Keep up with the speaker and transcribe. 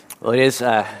Well, it is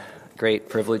a great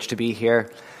privilege to be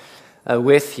here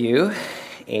with you,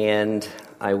 and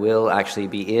I will actually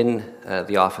be in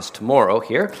the office tomorrow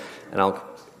here, and I'll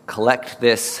collect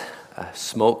this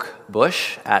smoke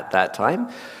bush at that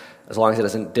time, as long as it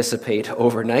doesn't dissipate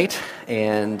overnight,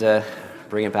 and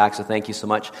bring it back. So thank you so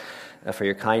much for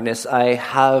your kindness. I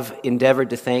have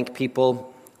endeavored to thank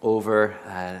people over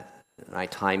my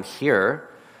time here,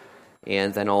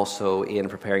 and then also in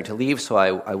preparing to leave, so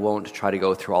I won't try to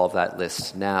go through all of that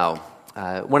list now.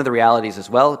 One of the realities as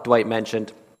well, Dwight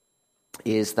mentioned,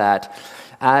 is that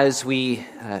as we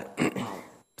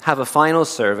have a final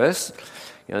service,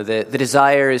 the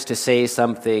desire is to say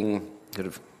something sort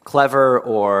of clever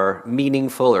or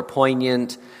meaningful or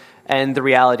poignant, and the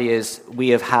reality is we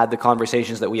have had the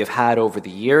conversations that we have had over the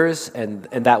years, and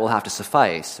that will have to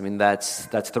suffice. I mean, that's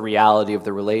the reality of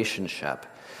the relationship.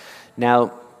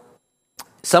 Now,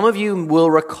 some of you will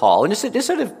recall, and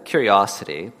just out of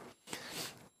curiosity,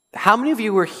 how many of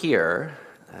you were here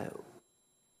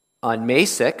on May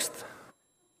 6th,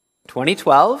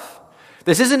 2012?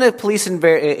 This isn't a police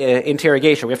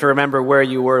interrogation. We have to remember where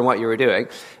you were and what you were doing.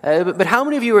 But how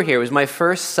many of you were here? It was my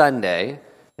first Sunday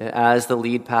as the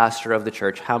lead pastor of the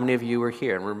church. How many of you were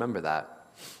here and remember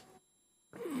that?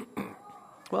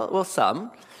 Well,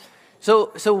 some.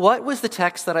 So what was the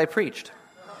text that I preached?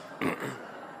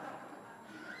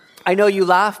 I know you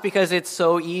laugh because it's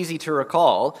so easy to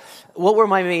recall. What were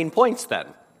my main points then?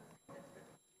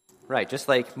 Right, just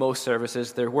like most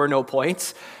services, there were no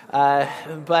points.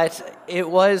 But it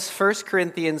was 1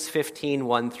 Corinthians 15,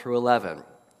 1 through 11.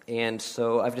 And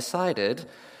so I've decided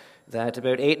that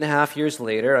about 8.5 years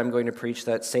later, I'm going to preach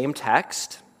that same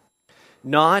text.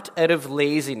 Not out of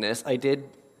laziness. I did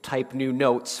type new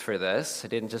notes for this. I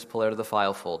didn't just pull out of the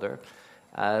file folder.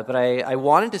 But I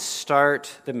wanted to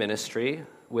start the ministry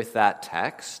with that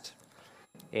text,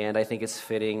 and I think it's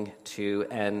fitting to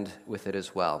end with it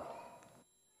as well.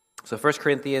 So 1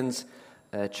 Corinthians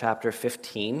chapter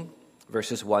 15,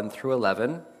 verses 1 through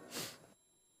 11.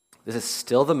 This is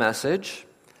still the message.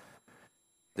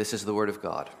 This is the word of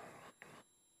God.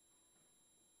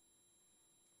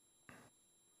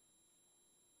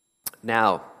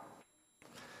 Now,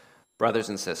 brothers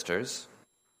and sisters,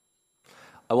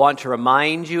 I want to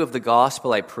remind you of the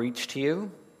gospel I preached to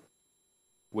you,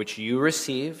 which you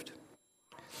received,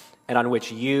 and on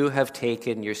which you have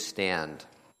taken your stand.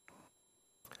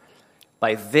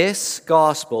 By this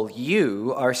gospel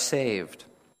you are saved,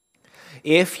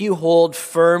 if you hold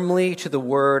firmly to the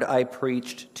word I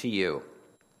preached to you.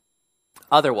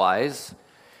 Otherwise,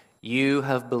 you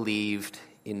have believed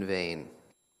in vain.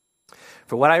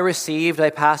 For what I received I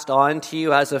passed on to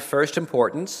you as of first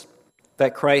importance,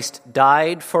 that Christ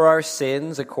died for our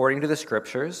sins according to the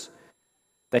Scriptures,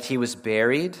 that he was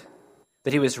buried,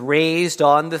 that he was raised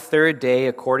on the third day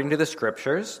according to the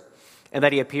Scriptures, and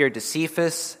that he appeared to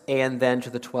Cephas and then to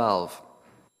the 12.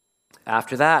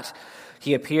 After that,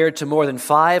 he appeared to more than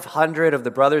 500 of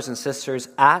the brothers and sisters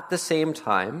at the same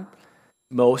time,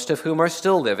 most of whom are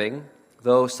still living,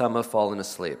 though some have fallen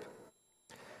asleep.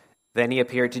 Then he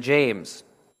appeared to James,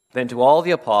 then to all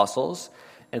the apostles,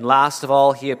 and last of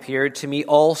all he appeared to me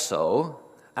also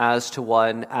as to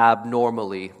one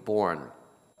abnormally born.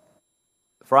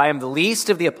 For I am the least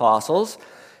of the apostles,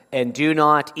 and do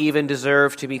not even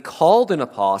deserve to be called an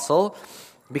apostle,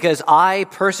 because I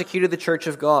persecuted the church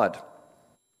of God.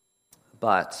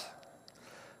 But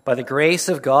by the grace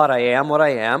of God I am what I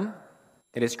am,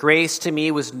 and his grace to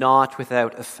me was not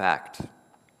without effect.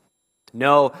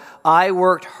 No, I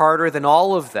worked harder than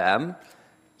all of them,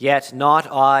 yet not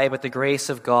I, but the grace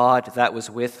of God that was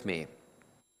with me.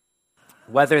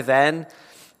 Whether then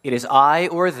it is I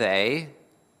or they,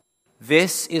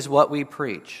 this is what we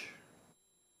preach,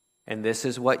 and this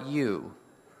is what you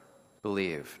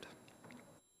believed.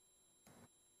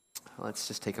 Let's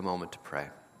just take a moment to pray.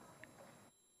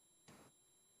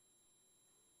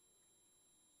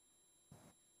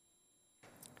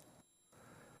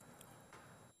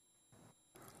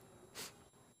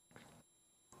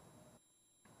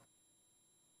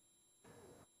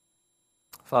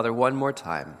 Father, one more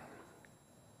time,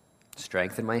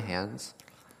 strengthen my hands,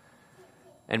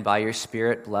 and by your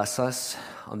Spirit bless us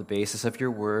on the basis of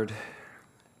your word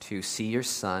to see your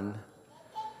Son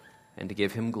and to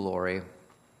give him glory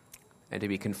and to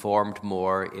be conformed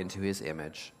more into his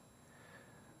image.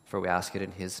 For we ask it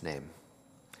in his name.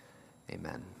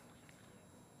 Amen.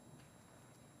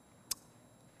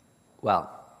 Well,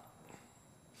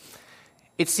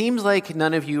 it seems like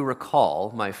none of you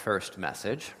recall my first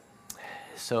message,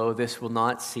 so this will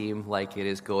not seem like it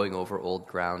is going over old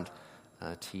ground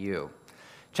to you.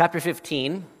 Chapter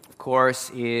 15, of course,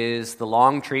 is the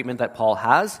long treatment that Paul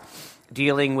has,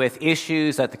 dealing with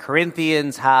issues that the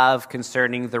Corinthians have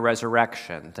concerning the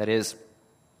resurrection. That is,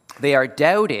 they are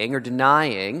doubting or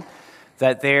denying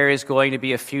that there is going to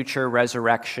be a future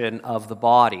resurrection of the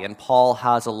body. And Paul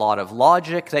has a lot of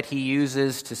logic that he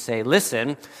uses to say,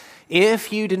 listen,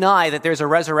 if you deny that there's a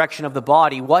resurrection of the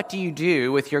body, what do you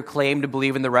do with your claim to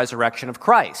believe in the resurrection of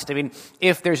Christ? I mean,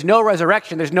 if there's no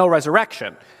resurrection, there's no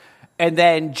resurrection. And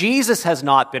then Jesus has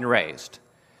not been raised.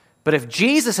 But if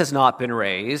Jesus has not been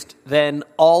raised, then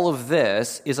all of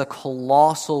this is a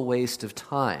colossal waste of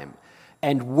time.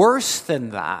 And worse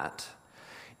than that,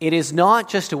 it is not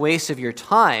just a waste of your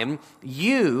time.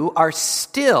 You are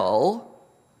still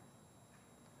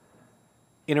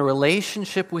in a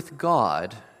relationship with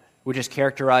God which is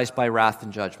characterized by wrath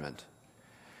and judgment.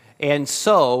 And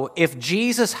so, if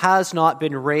Jesus has not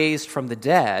been raised from the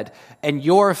dead, and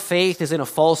your faith is in a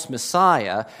false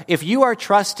Messiah, if you are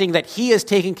trusting that he has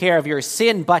taken care of your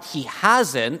sin, but he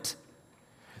hasn't,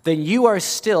 then you are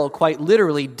still quite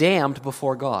literally damned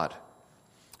before God.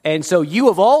 And so you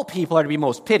of all people are to be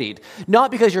most pitied, not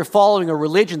because you're following a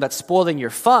religion that's spoiling your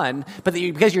fun, but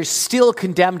because you're still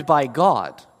condemned by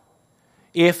God.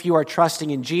 If you are trusting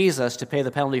in Jesus to pay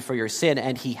the penalty for your sin,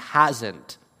 and he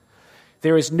hasn't.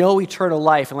 There is no eternal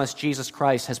life unless Jesus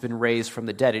Christ has been raised from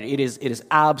the dead. It is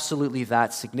absolutely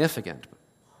that significant.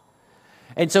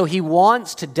 And so he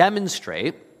wants to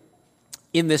demonstrate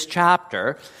in this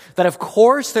chapter that of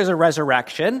course there's a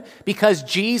resurrection because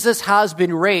Jesus has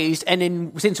been raised,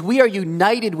 and since we are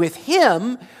united with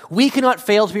him, we cannot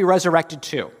fail to be resurrected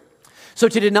too. So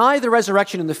to deny the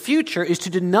resurrection in the future is to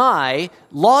deny,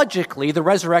 logically, the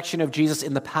resurrection of Jesus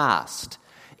in the past.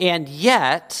 And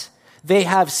yet, they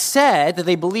have said that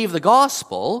they believe the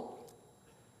gospel,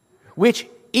 which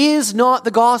is not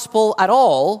the gospel at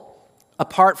all,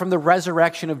 apart from the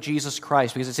resurrection of Jesus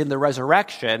Christ, because it's in the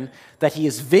resurrection that he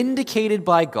is vindicated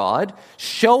by God,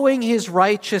 showing his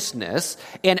righteousness,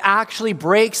 and actually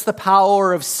breaks the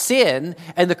power of sin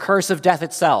and the curse of death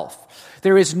itself.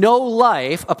 There is no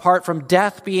life apart from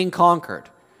death being conquered.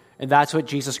 And that's what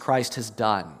Jesus Christ has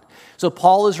done. So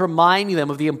Paul is reminding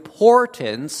them of the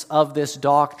importance of this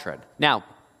doctrine. Now,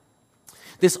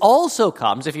 this also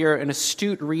comes, if you're an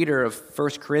astute reader of 1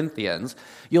 Corinthians,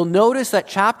 you'll notice that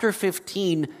chapter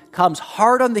 15 comes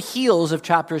hard on the heels of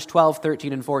chapters 12,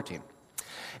 13, and 14.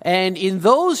 And in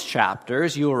those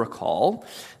chapters, you'll recall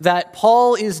that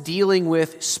Paul is dealing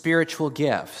with spiritual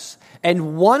gifts.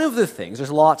 And one of the things,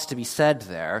 there's lots to be said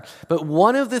there, but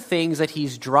one of the things that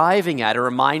he's driving at or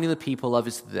reminding the people of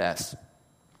is this.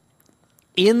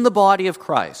 In the body of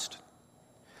Christ,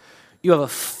 you have a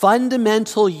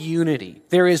fundamental unity.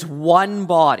 There is one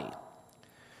body,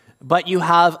 but you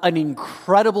have an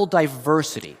incredible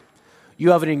diversity.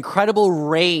 You have an incredible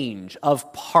range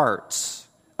of parts,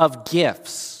 of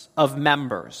gifts, of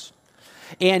members.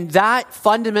 And that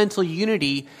fundamental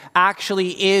unity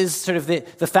actually is sort of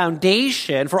the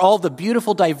foundation for all the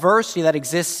beautiful diversity that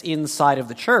exists inside of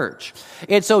the church.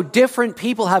 And so different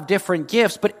people have different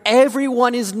gifts, but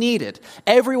everyone is needed.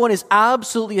 Everyone is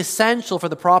absolutely essential for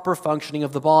the proper functioning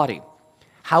of the body.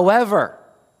 However,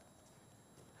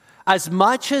 as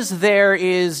much as there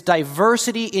is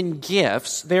diversity in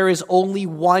gifts, there is only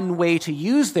one way to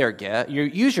use your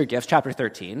gifts, chapter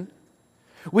 13,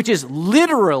 which is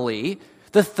literally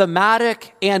the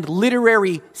thematic and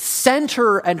literary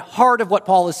center and heart of what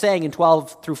Paul is saying in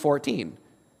 12 through 14.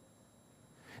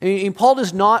 And Paul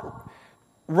does not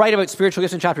write about spiritual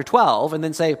gifts in chapter 12 and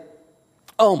then say,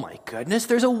 oh my goodness,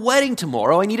 there's a wedding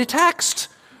tomorrow, I need a text.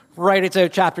 Write it to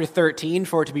chapter 13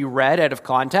 for it to be read out of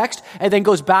context, and then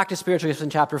goes back to spiritual gifts in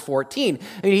chapter 14.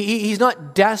 He's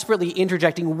not desperately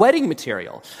interjecting wedding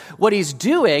material. What he's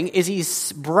doing is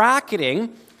he's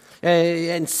bracketing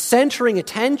and centering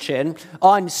attention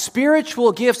on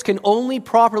spiritual gifts can only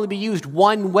properly be used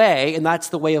one way, and that's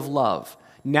the way of love.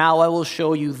 Now I will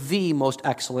show you the most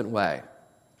excellent way.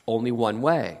 Only one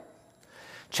way.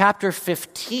 Chapter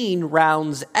 15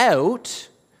 rounds out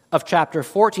of chapter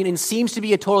 14 and seems to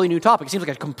be a totally new topic. It seems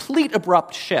like a complete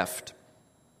abrupt shift.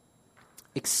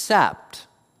 Except,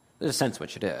 there's a sense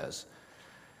which it is,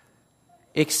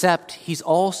 except he's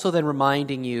also then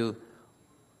reminding you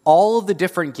all of the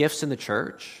different gifts in the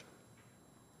church,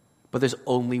 but there's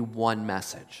only one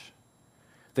message.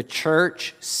 The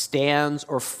church stands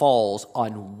or falls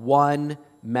on one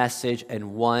message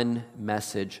and one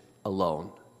message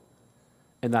alone.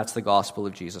 And that's the gospel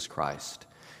of Jesus Christ.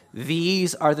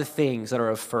 These are the things that are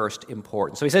of first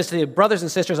importance. So he says to the brothers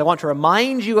and sisters, I want to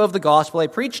remind you of the gospel I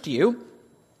preached to you,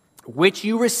 which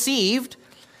you received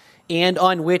and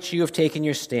on which you have taken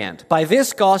your stand. By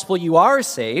this gospel you are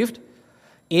saved,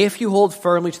 if you hold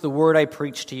firmly to the word I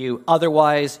preached to you,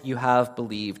 otherwise you have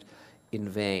believed in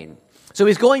vain. So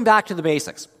he's going back to the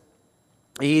basics.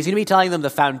 He's going to be telling them the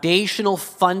foundational,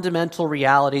 fundamental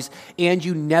realities, and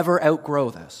you never outgrow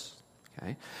this.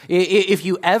 Okay? If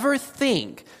you ever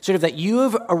think sort of that you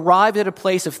have arrived at a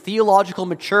place of theological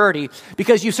maturity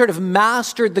because you've sort of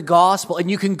mastered the gospel and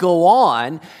you can go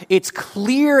on, it's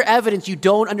clear evidence you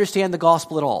don't understand the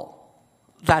gospel at all.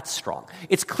 That's strong.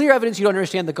 It's clear evidence you don't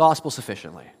understand the gospel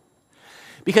sufficiently.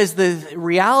 Because the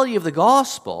reality of the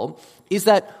gospel is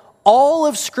that all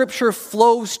of Scripture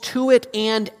flows to it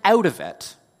and out of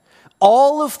it.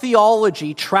 All of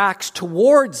theology tracks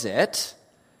towards it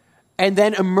and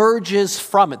then emerges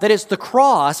from it. That is, the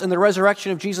cross and the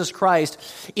resurrection of Jesus Christ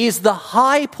is the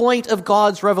high point of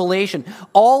God's revelation.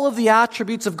 All of the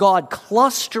attributes of God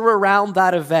cluster around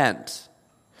that event.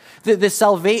 The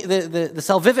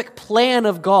salvific plan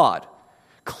of God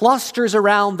clusters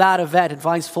around that event and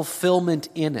finds fulfillment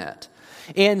in it.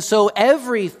 And so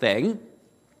everything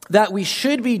that we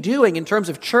should be doing in terms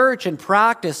of church and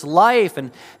practice, life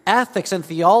and ethics and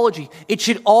theology, it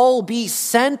should all be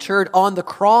centered on the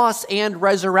cross and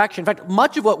resurrection. In fact,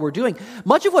 much of what we're doing,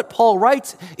 much of what Paul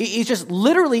writes is just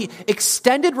literally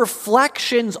extended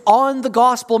reflections on the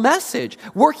gospel message,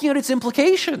 working out its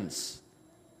implications.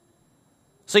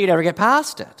 So you never get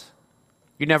past it.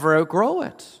 You never outgrow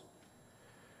it.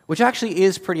 Which actually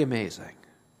is pretty amazing.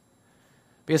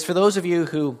 Because for those of you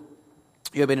who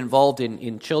have been involved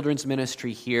in children's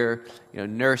ministry here,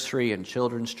 nursery and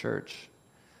children's church,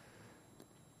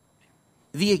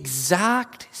 the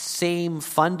exact same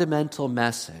fundamental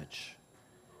message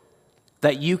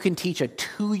that you can teach a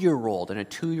 2-year-old and a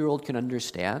 2-year-old can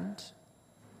understand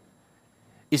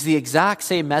is the exact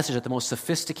same message that the most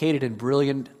sophisticated and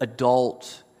brilliant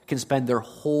adult can spend their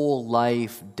whole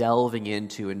life delving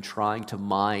into and trying to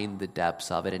mine the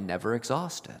depths of it and never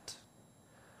exhaust it.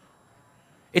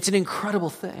 It's an incredible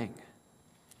thing.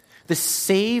 The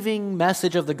saving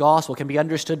message of the gospel can be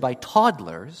understood by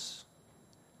toddlers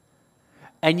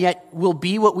and yet will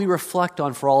be what we reflect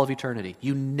on for all of eternity.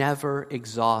 You never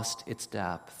exhaust its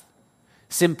depth.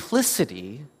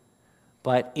 Simplicity,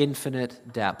 but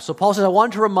infinite depth. So Paul says, I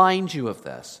want to remind you of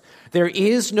this. There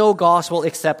is no gospel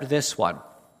except this one.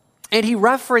 And he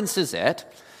references it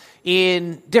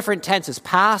in different tenses,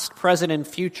 past, present, and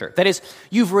future. That is,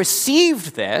 you've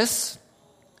received this.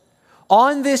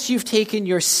 On this you've taken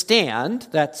your stand,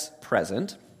 that's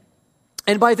present.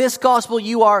 And by this gospel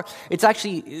you are, it's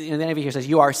actually, the NIV here says,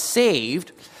 you are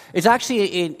saved. It's actually,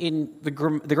 in the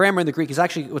grammar in the Greek, is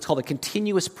actually what's called a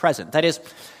continuous present. That is,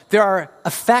 there are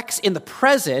effects in the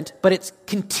present, but it's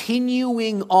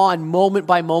continuing on moment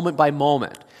by moment by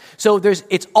moment. So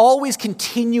it's always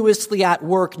continuously at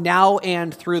work now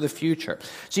and through the future.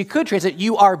 So you could translate,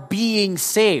 you are being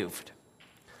saved.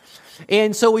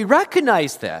 And so we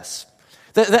recognize this.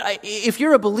 That if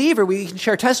you're a believer, we can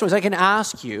share testimonies. I can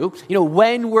ask you,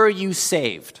 when were you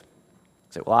saved?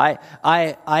 Say, well,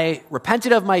 I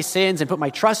repented of my sins and put my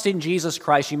trust in Jesus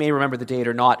Christ. You may remember the date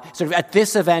or not. Sort of at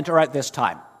this event or at this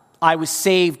time. I was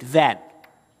saved then.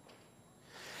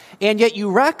 And yet you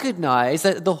recognize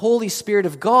that the Holy Spirit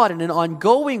of God in an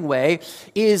ongoing way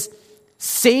is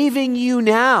saving you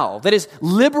now. That is,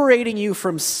 liberating you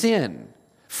from sin.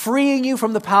 Freeing you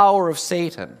from the power of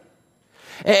Satan.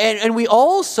 And we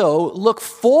also look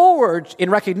forward in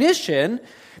recognition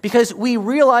because we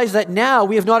realize that now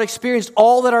we have not experienced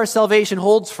all that our salvation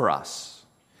holds for us.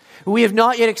 We have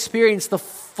not yet experienced the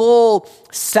full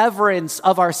severance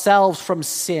of ourselves from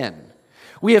sin.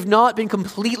 We have not been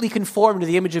completely conformed to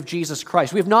the image of Jesus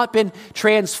Christ. We have not been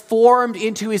transformed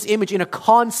into his image in a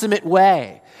consummate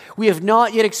way. We have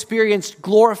not yet experienced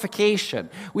glorification.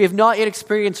 We have not yet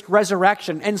experienced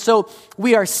resurrection. And so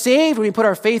we are saved when we put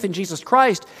our faith in Jesus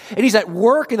Christ. And he's at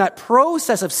work in that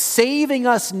process of saving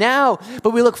us now. But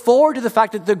we look forward to the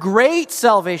fact that the great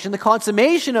salvation, the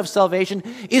consummation of salvation,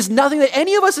 is nothing that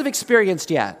any of us have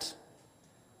experienced yet.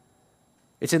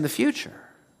 It's in the future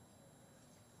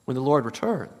when the Lord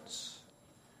returns.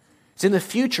 It's in the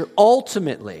future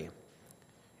ultimately,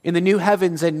 in the new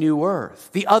heavens and new earth,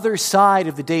 the other side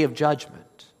of the day of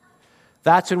judgment.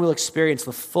 That's when we'll experience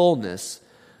the fullness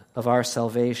of our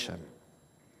salvation.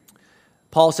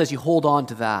 Paul says you hold on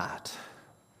to that.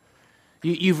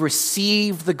 You've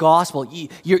received the gospel.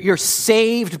 You're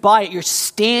saved by it. You're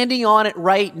standing on it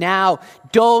right now.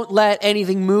 Don't let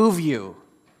anything move you.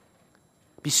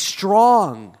 Be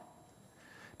strong.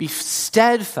 Be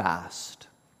steadfast.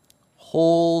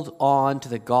 Hold on to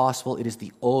the gospel. It is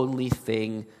the only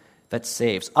thing that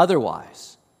saves.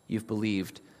 Otherwise, you've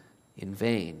believed in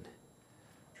vain.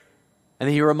 And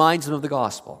then he reminds them of the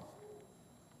gospel.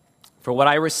 For what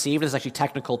I received, this is actually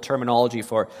technical terminology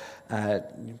for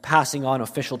passing on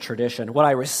official tradition. What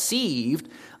I received,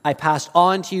 I passed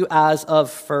on to you as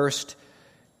of first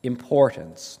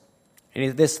importance.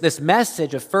 And this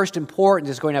message of first importance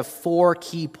is going to have 4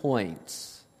 key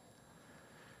points.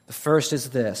 The first is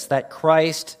this, that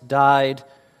Christ died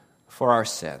for our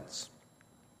sins.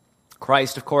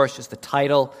 Christ, of course, is the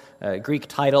title, Greek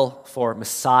title for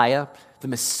Messiah. The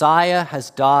Messiah has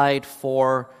died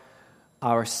for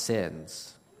our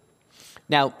sins.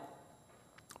 Now,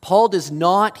 Paul does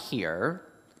not here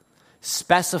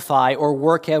specify or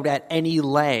work out at any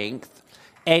length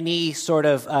any sort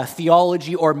of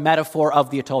theology or metaphor of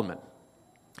the atonement.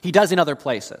 He does in other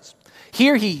places.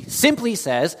 Here he simply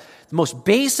says, the most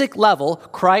basic level,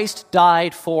 Christ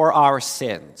died for our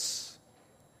sins.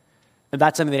 And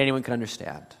that's something that anyone can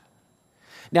understand.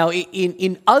 Now,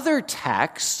 in other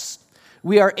texts,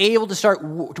 we are able to start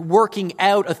working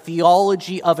out a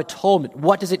theology of atonement.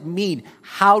 What does it mean?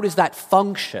 How does that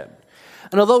function?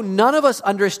 And although none of us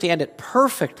understand it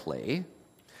perfectly,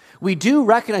 we do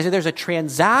recognize that there's a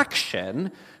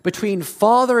transaction between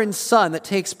Father and Son that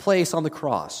takes place on the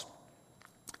cross.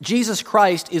 Jesus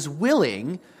Christ is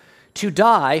willing to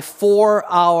die for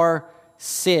our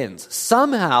sins.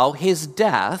 Somehow his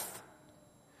death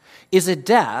is a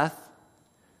death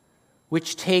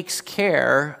which takes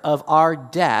care of our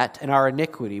debt and our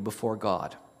iniquity before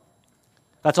God.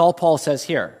 That's all Paul says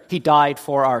here. He died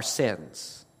for our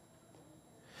sins.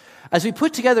 As we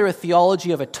put together a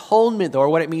theology of atonement, though, or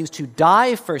what it means to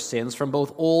die for sins from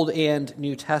both Old and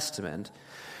New Testament,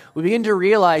 we begin to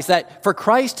realize that for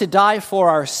Christ to die for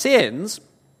our sins,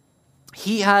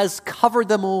 he has covered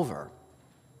them over.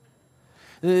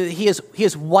 He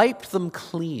has wiped them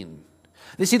clean.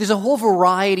 You see, there's a whole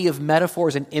variety of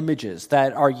metaphors and images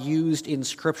that are used in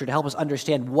Scripture to help us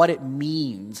understand what it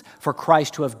means for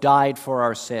Christ to have died for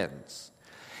our sins.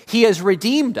 He has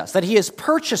redeemed us, that he has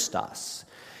purchased us.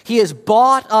 He has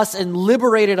bought us and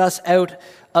liberated us out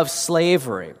of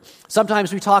slavery.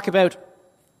 Sometimes we talk about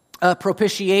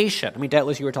propitiation. I mean,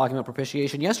 doubtless you were talking about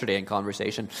propitiation yesterday in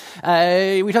conversation.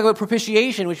 We talk about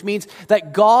propitiation, which means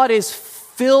that God is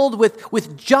filled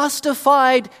with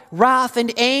justified wrath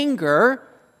and anger,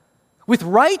 with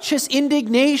righteous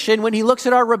indignation when he looks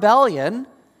at our rebellion,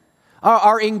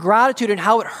 our ingratitude, and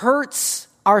how it hurts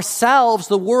ourselves,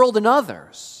 the world, and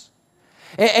others.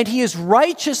 And he is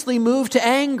righteously moved to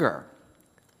anger.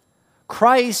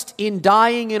 Christ, in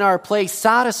dying in our place,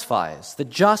 satisfies the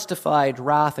justified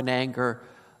wrath and anger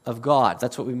of God.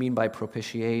 That's what we mean by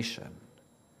propitiation.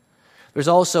 There's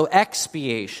also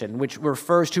expiation, which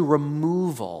refers to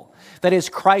removal. That is,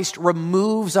 Christ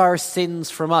removes our sins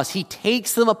from us. He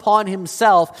takes them upon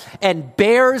himself and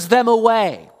bears them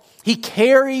away. He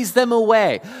carries them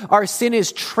away. Our sin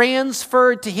is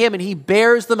transferred to him, and he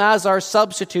bears them as our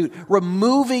substitute,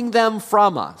 removing them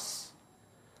from us.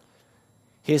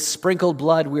 His sprinkled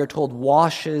blood, we are told,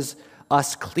 washes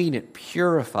us clean. It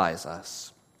purifies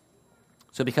us.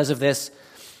 So because of this,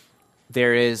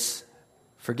 there is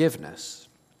forgiveness.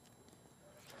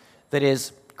 That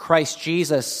is, Christ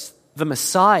Jesus, the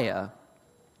Messiah,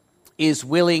 is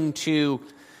willing to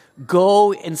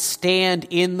go and stand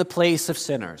in the place of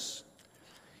sinners.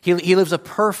 He lives a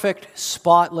perfect,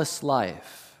 spotless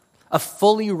life, a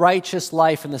fully righteous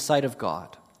life in the sight of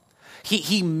God.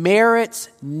 He merits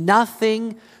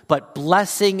nothing but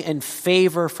blessing and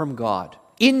favor from God.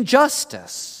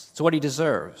 Injustice, it's what he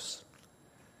deserves.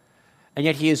 And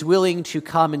yet he is willing to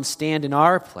come and stand in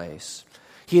our place.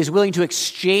 He is willing to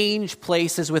exchange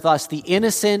places with us, the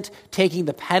innocent taking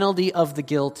the penalty of the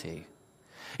guilty.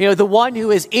 You know, the one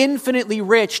who is infinitely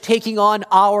rich taking on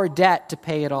our debt to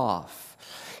pay it off.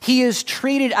 He is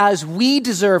treated as we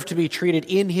deserve to be treated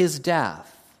in his death.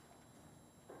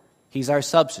 He's our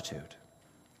substitute.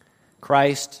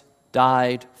 Christ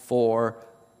died for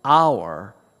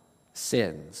our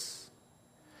sins.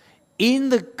 In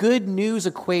the good news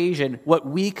equation, what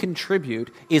we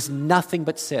contribute is nothing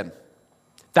but sin.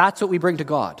 That's what we bring to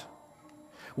God.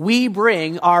 We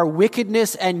bring our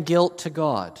wickedness and guilt to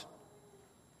God.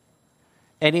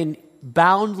 And in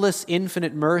boundless,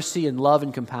 infinite mercy and love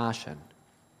and compassion,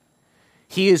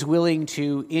 he is willing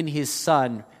to, in his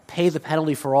Son, pay the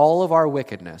penalty for all of our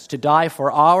wickedness, to die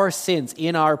for our sins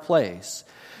in our place,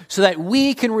 so that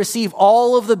we can receive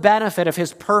all of the benefit of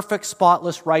his perfect,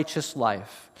 spotless, righteous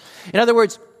life. In other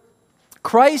words,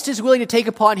 Christ is willing to take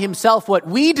upon himself what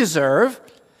we deserve,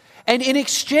 and in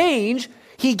exchange,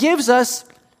 he gives us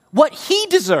what he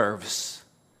deserves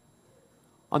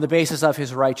on the basis of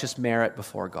his righteous merit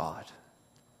before God.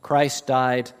 Christ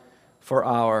died for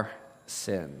our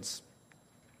sins.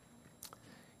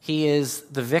 He is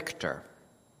the victor.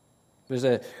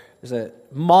 There's a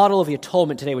model of the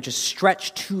atonement today which is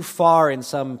stretched too far in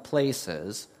some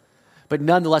places, but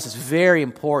nonetheless it's very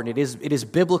important. It is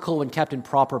biblical when kept in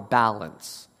proper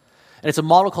balance. And it's a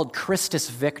model called Christus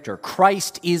Victor.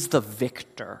 Christ is the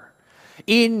victor.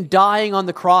 In dying on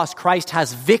the cross, Christ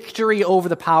has victory over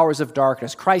the powers of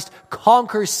darkness. Christ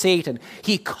conquers Satan.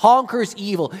 He conquers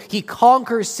evil. He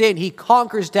conquers sin. He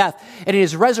conquers death. And in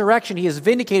his resurrection, he is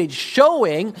vindicated,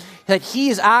 showing that he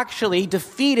has actually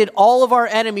defeated all of our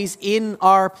enemies in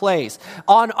our place.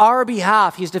 On our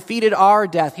behalf, he's defeated our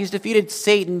death. He's defeated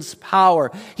Satan's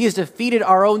power. He has defeated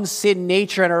our own sin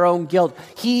nature and our own guilt.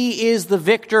 He is the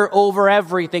victor over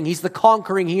everything. He's the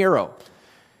conquering hero.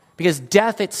 Because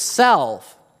death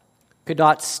itself could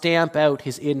not stamp out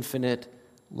his infinite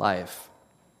life.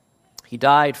 He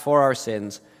died for our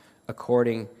sins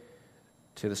according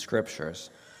to the Scriptures.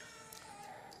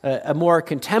 A more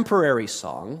contemporary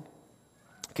song,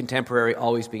 contemporary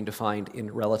always being defined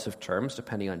in relative terms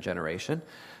depending on generation,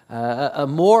 a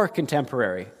more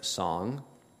contemporary song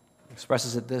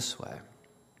expresses it this way.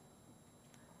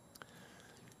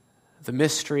 The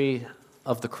mystery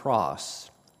of the cross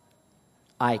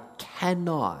I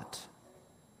cannot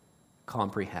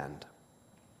comprehend.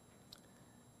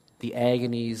 The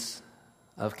agonies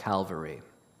of Calvary.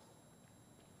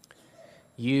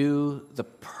 You, the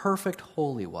perfect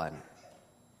Holy One,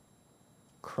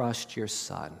 crushed your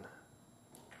Son,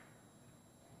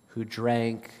 who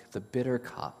drank the bitter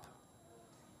cup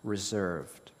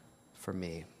reserved for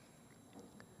me.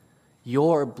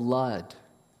 Your blood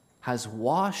has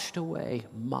washed away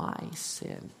my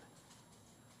sin.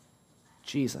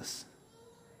 Jesus,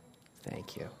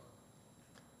 thank you.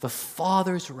 The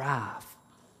Father's wrath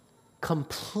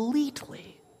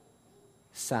completely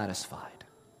satisfied.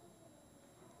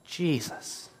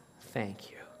 Jesus, thank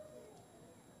you.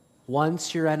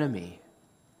 Once your enemy,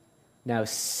 now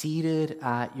seated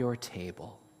at your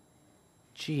table.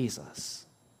 Jesus,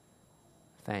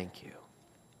 thank you.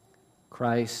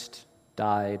 Christ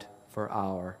died for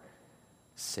our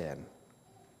sin.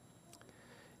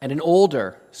 And an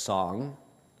older song,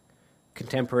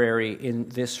 contemporary in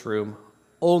this room,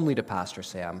 only to Pastor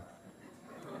Sam.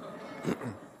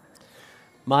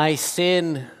 My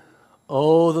sin,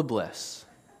 oh the bliss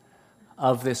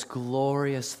of this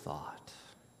glorious thought.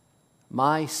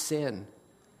 My sin,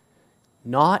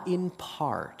 not in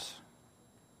part,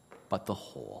 but the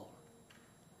whole,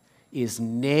 is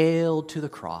nailed to the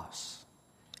cross,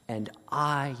 and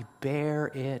I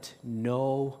bear it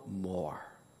no more.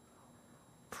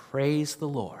 Praise the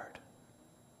Lord.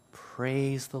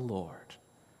 Praise the Lord,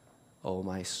 O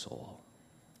my soul.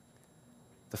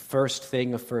 The first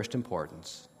thing of first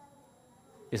importance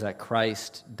is that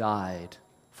Christ died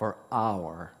for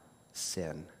our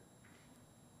sin.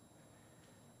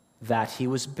 That he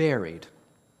was buried.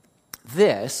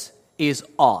 This is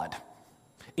odd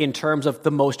in terms of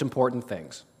the most important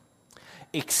things.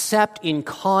 Except in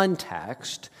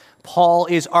context, Paul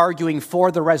is arguing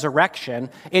for the resurrection,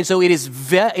 and so it is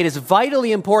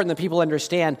vitally important that people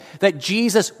understand that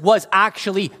Jesus was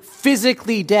actually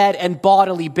physically dead and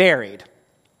bodily buried.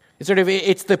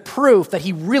 It's the proof that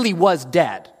he really was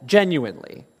dead,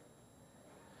 genuinely.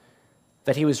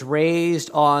 That he was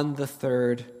raised on the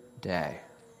third day.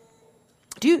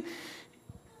 Do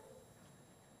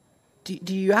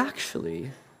you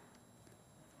actually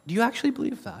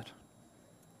believe that?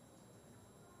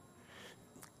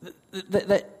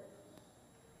 That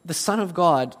the Son of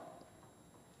God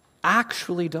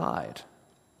actually died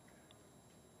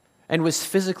and was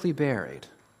physically buried,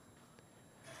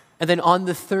 and then on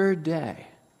the third day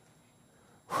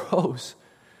rose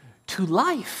to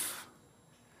life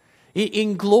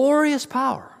in glorious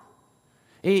power,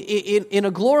 in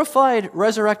a glorified,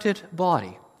 resurrected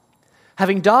body,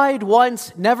 having died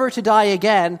once, never to die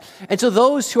again. And so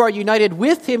those who are united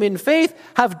with him in faith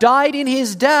have died in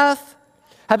his death,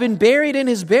 have been buried in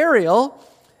his burial,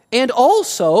 and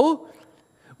also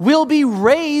will be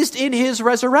raised in his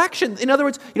resurrection. In other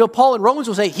words, Paul in Romans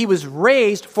will say he was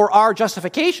raised for our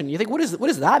justification. You think, what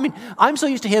does that mean? I'm so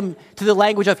used to the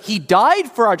language of he died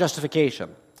for our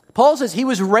justification. Paul says he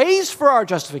was raised for our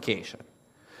justification.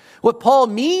 What Paul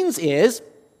means is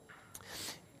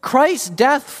Christ's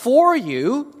death for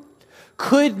you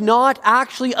could not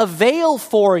actually avail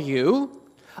for you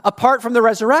apart from the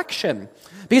resurrection.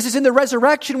 Because it's in the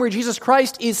resurrection where Jesus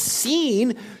Christ is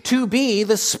seen to be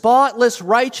the spotless,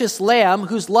 righteous Lamb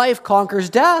whose life conquers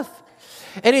death.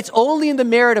 And it's only in the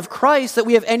merit of Christ that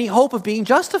we have any hope of being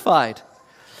justified.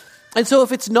 And so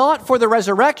if it's not for the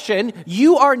resurrection,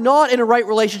 you are not in a right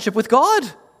relationship with God.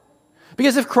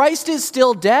 Because if Christ is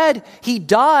still dead, he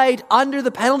died under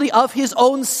the penalty of his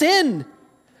own sin.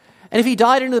 And if he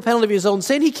died under the penalty of his own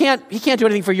sin, he can't do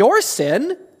anything for your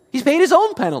sin. He's paid his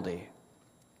own penalty.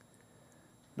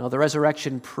 No, the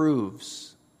resurrection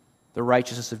proves the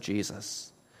righteousness of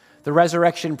Jesus. The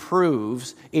resurrection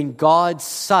proves in God's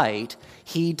sight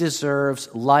he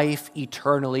deserves life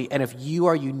eternally. And if you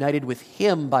are united with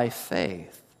him by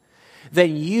faith,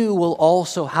 then you will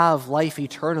also have life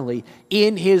eternally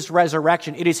in his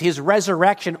resurrection. It is his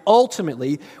resurrection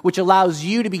ultimately which allows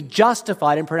you to be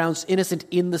justified and pronounced innocent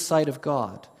in the sight of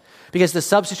God, because the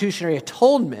substitutionary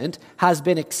atonement has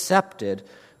been accepted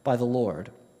by the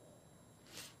Lord.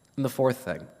 And the fourth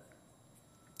thing,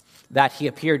 that he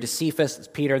appeared to Cephas,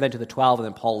 Peter, then to the 12, and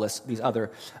then Paul lists these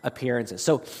other appearances.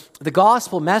 So the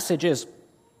gospel message is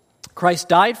Christ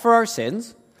died for our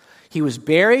sins. He was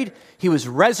buried, he was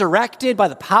resurrected by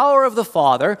the power of the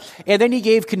Father, and then he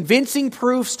gave convincing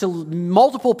proofs to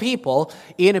multiple people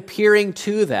in appearing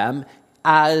to them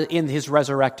in his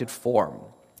resurrected form.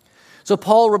 So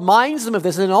Paul reminds them of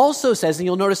this, and then also says, and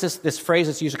you'll notice this phrase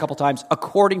that's used a couple times,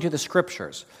 according to the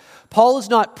Scriptures. Paul is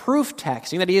not proof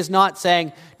texting, that he is not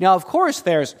saying, now of course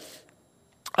there's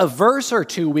a verse or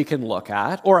two we can look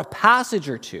at, or a passage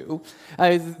or two.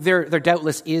 There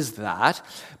doubtless is that.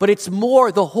 But it's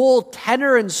more the whole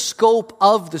tenor and scope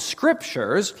of the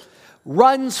Scriptures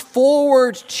runs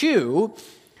forward to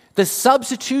the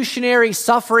substitutionary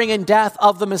suffering and death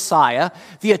of the Messiah,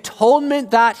 the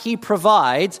atonement that he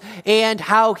provides, and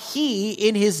how he,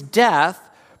 in his death,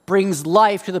 brings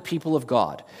life to the people of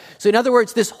God. So in other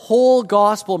words, this whole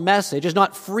gospel message is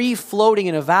not free-floating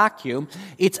in a vacuum.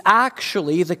 It's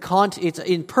actually it's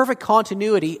in perfect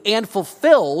continuity and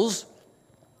fulfills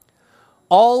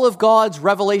all of God's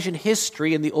revelation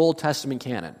history in the Old Testament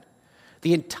canon.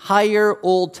 The entire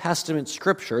Old Testament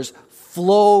scriptures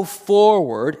flow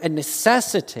forward and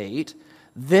necessitate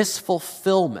this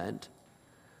fulfillment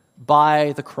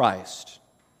by the Christ.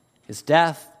 His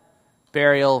death,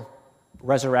 burial,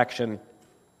 resurrection,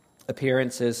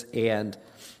 appearances, and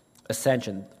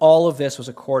ascension. All of this was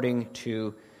according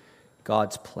to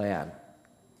God's plan.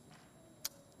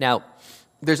 Now,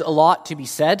 there's a lot to be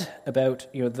said about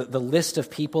the list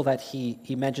of people that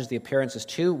he mentions the appearances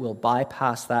to. We'll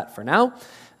bypass that for now,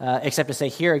 except to say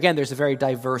here again, there's a very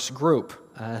diverse group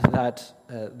that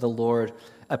the Lord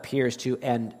appears to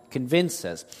and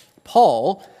convinces.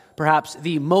 Paul, perhaps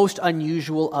the most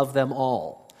unusual of them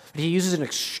all. He uses an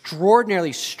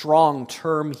extraordinarily strong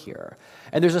term here.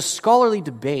 And there's a scholarly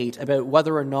debate about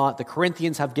whether or not the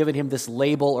Corinthians have given him this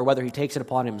label or whether he takes it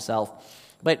upon himself.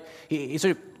 But he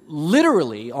sort of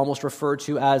literally almost referred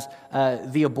to as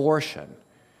the abortion.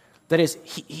 That is,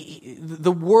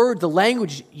 the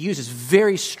language used is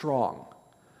very strong,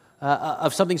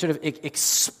 of something sort of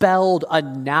expelled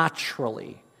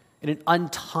unnaturally in an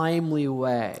untimely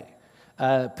way.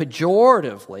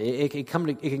 Pejoratively, it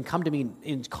can come to mean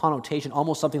in connotation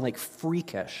almost something like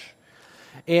freakish.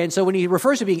 And so when he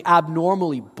refers to being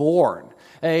abnormally born,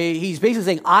 he's basically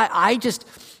saying,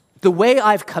 the way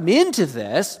I've come into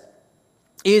this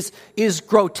is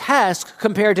grotesque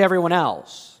compared to everyone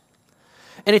else.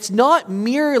 And it's not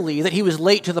merely that he was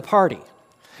late to the party.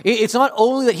 It's not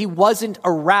only that he wasn't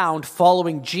around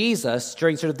following Jesus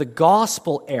during sort of the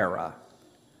gospel era,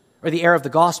 or the era of the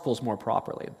Gospels more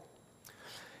properly.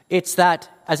 It's that,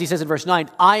 as he says in verse 9,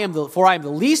 I am the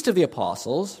least of the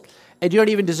apostles, and do not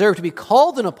even deserve to be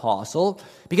called an apostle,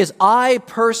 because I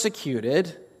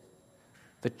persecuted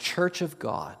the church of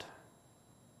God.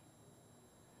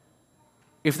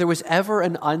 If there was ever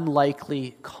an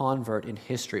unlikely convert in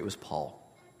history, it was Paul.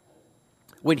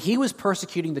 When he was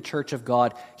persecuting the church of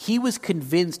God, he was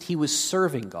convinced he was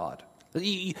serving God.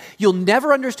 You'll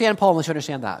never understand Paul unless you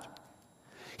understand that.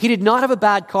 He did not have a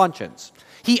bad conscience.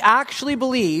 He actually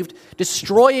believed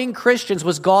destroying Christians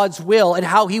was God's will and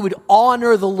how he would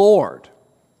honor the Lord.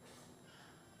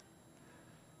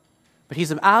 But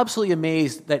he's absolutely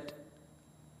amazed that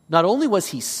not only was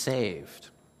he saved,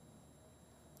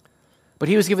 but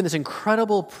he was given this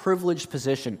incredible privileged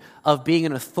position of being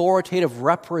an authoritative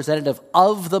representative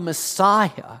of the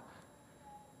Messiah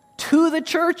to the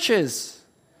churches.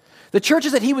 The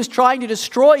churches that he was trying to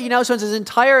destroy, he now spends his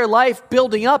entire life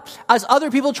building up as other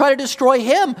people try to destroy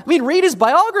him. I mean, read his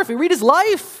biography, read his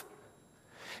life.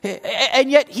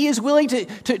 And yet he is willing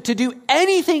to do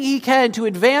anything he can to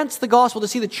advance the gospel, to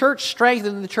see the church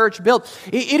strengthened and the church built.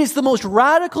 It is the most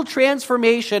radical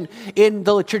transformation in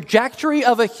the trajectory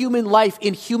of a human life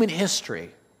in human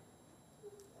history.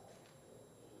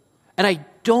 And I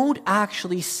don't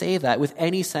actually say that with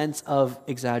any sense of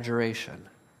exaggeration.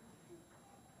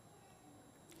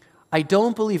 I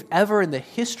don't believe ever in the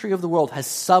history of the world has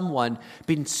someone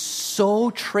been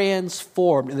so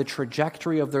transformed in the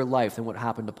trajectory of their life than what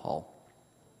happened to Paul.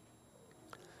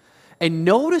 And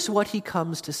notice what he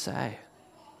comes to say.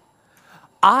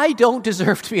 I don't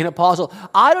deserve to be an apostle.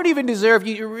 I don't even deserve,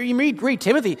 you read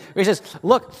Timothy, where he says,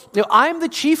 look, I'm the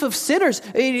chief of sinners.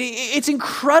 It's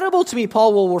incredible to me,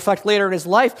 Paul will reflect later in his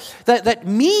life, that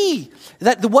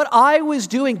what I was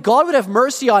doing, God would have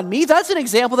mercy on me. That's an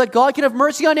example that God can have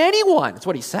mercy on anyone. That's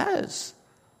what he says.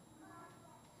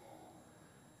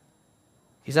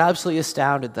 He's absolutely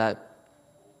astounded that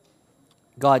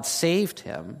God saved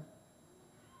him.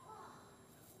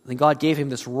 Then God gave him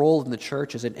this role in the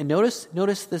churches. And notice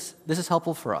this is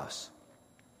helpful for us.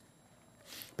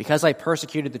 Because I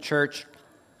persecuted the church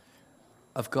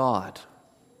of God.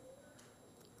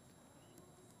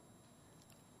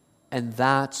 And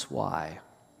that's why.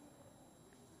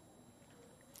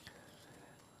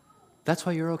 That's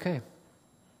why you're okay.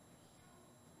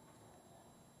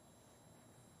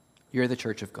 You're the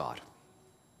church of God.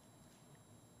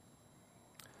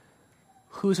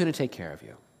 Who's going to take care of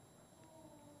you?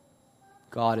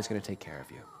 God is going to take care of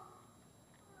you.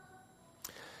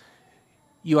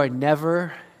 You are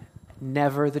never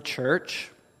the church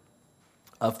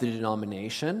of the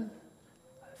denomination.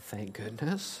 Thank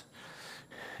goodness.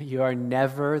 You are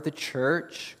never the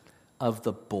church of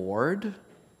the board.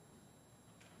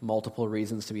 Multiple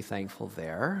reasons to be thankful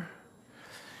there.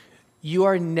 You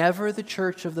are never the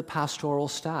church of the pastoral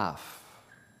staff.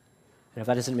 And if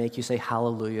that doesn't make you say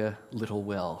hallelujah, little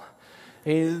will.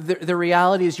 The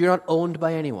reality is you're not owned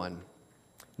by anyone.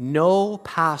 No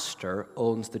pastor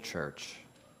owns the church.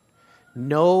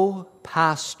 No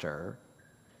pastor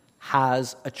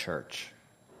has a church.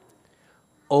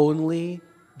 Only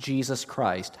Jesus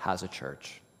Christ has a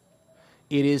church.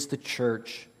 It is the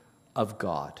church of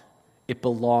God. It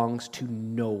belongs to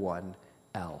no one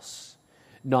else.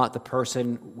 Not the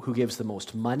person who gives the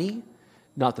most money,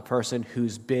 not the person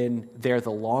who's been there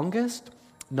the longest,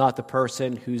 not the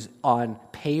person who's on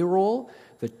payroll.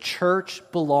 The church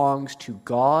belongs to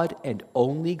God and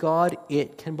only God.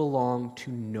 It can belong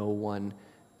to no one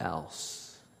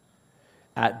else.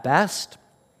 At best,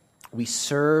 we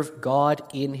serve God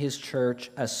in his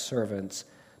church as servants,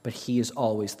 but he is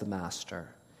always the master.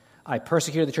 I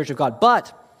persecuted the church of God,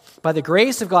 but by the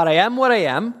grace of God I am what I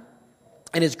am,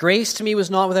 and his grace to me was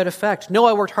not without effect. No,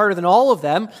 I worked harder than all of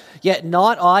them, yet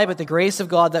not I, but the grace of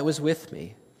God that was with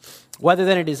me. Whether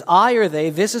then it is I or they,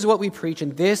 this is what we preach,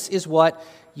 and this is what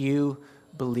you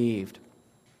believed.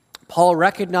 Paul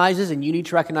recognizes, and you need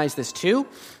to recognize this too,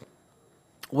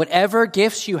 whatever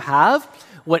gifts you have,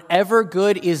 whatever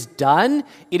good is done,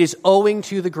 it is owing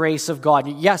to the grace of God.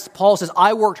 Yes, Paul says,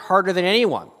 I worked harder than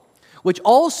anyone, which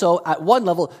also, at one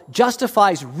level,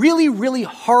 justifies really, really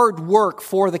hard work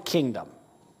for the kingdom.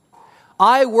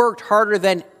 I worked harder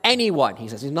than anyone, he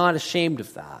says. He's not ashamed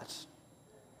of that.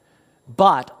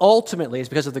 But ultimately, it's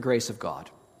because of the grace of God.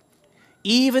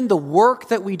 Even the work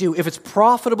that we do, if it's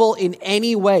profitable in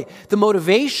any way, the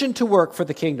motivation to work for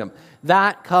the kingdom,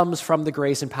 that comes from the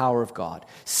grace and power of God.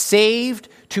 Saved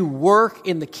to work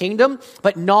in the kingdom,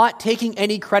 but not taking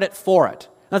any credit for it.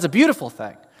 That's a beautiful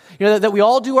thing. That we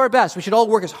all do our best. We should all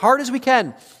work as hard as we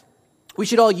can. We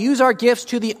should all use our gifts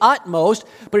to the utmost,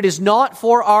 but it is not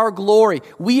for our glory.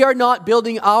 We are not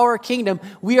building our kingdom.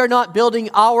 We are not building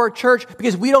our church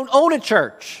because we don't own a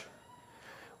church.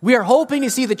 We are hoping to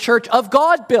see the church of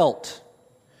God built.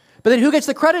 But then who gets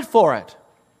the credit for it?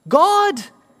 God.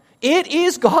 It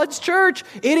is God's church.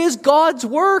 It is God's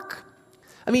work.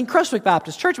 I mean, Crestwick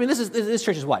Baptist Church, this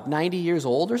church is what, 90 years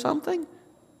old or something?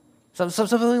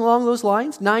 Something along those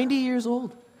lines? 90 years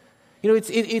old.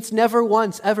 It's never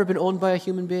once ever been owned by a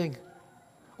human being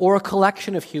or a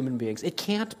collection of human beings. It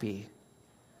can't be.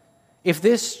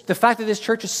 The fact that this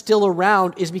church is still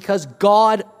around is because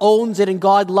God owns it and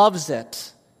God loves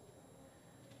it.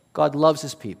 God loves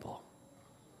his people.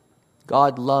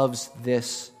 God loves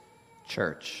this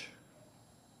church.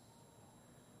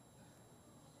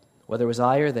 Whether it was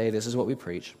I or they, this is what we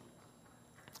preach.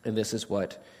 And this is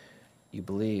what you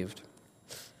believed.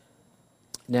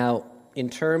 Now, in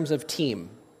terms of team,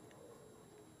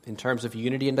 in terms of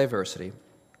unity and diversity,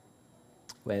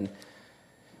 when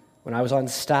I was on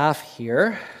staff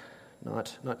here,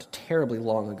 not terribly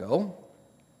long ago,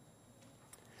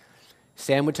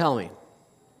 Sam would tell me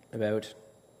about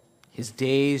his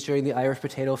days during the Irish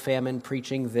potato famine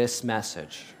preaching this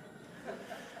message.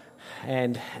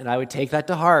 And I would take that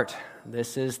to heart.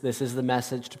 This is the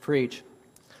message to preach.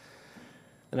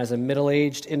 And as a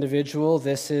middle-aged individual,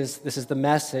 this is the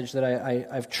message that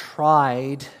I've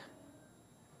tried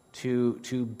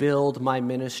to build my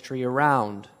ministry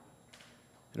around.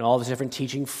 And all the different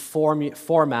teaching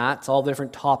formats, all the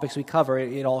different topics we cover,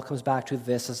 it all comes back to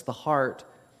this as the heart.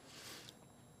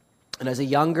 And as a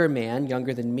younger man,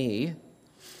 younger than me,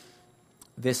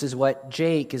 this is what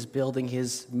Jake is building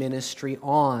his ministry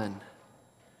on.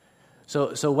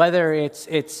 So whether it's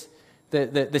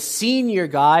the senior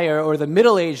guy or the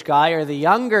middle-aged guy or the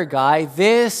younger guy,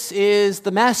 this is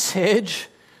the message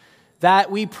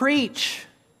that we preach.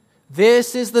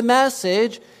 This is the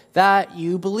message that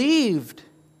you believed.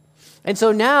 And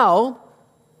so now,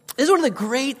 this is one of the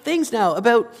great things now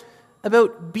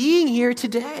about being here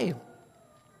today.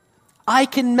 I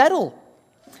can meddle,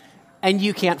 and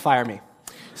you can't fire me.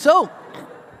 So,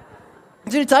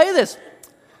 I'm going to tell you this.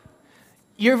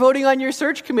 You're voting on your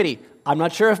search committee. I'm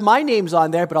not sure if my name's on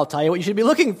there, but I'll tell you what you should be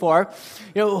looking for.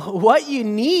 What you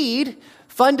need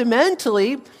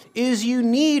fundamentally is you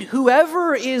need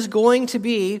whoever is going to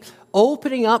be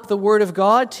opening up the Word of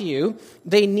God to you.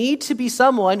 They need to be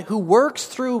someone who works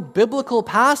through biblical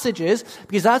passages,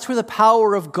 because that's where the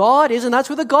power of God is and that's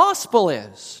where the gospel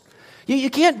is. You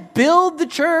can't build the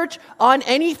church on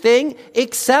anything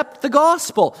except the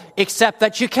gospel, except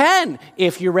that you can.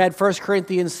 If you read 1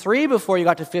 Corinthians 3 before you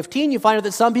got to 15, you find out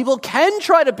that some people can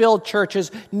try to build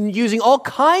churches using all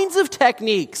kinds of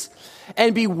techniques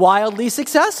and be wildly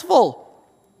successful.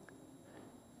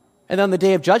 And then on the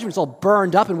day of judgment, it's all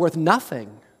burned up and worth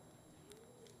nothing.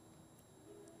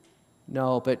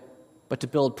 No, but to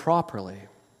build properly,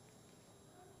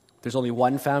 there's only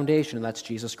one foundation, and that's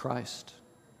Jesus Christ.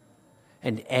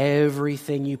 And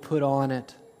everything you put on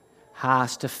it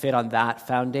has to fit on that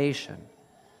foundation.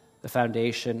 The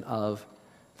foundation of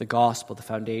the gospel, the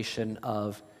foundation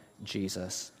of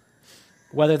Jesus.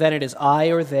 Whether then it is I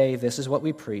or they, this is what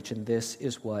we preach, and this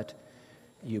is what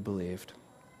you believed.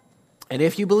 And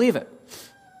if you believe it,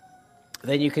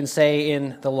 then you can say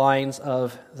in the lines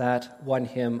of that one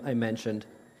hymn I mentioned,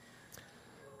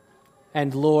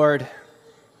 "And Lord,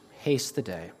 haste the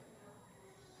day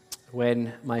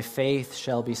when my faith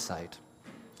shall be sight.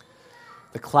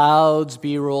 The clouds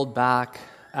be rolled back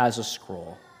as a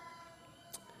scroll.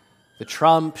 The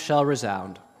trump shall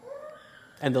resound,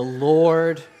 and the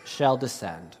Lord shall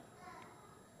descend.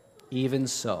 Even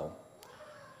so,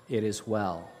 it is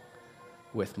well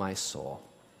with my soul."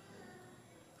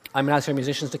 I'm going to ask our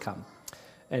musicians to come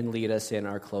and lead us in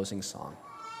our closing song.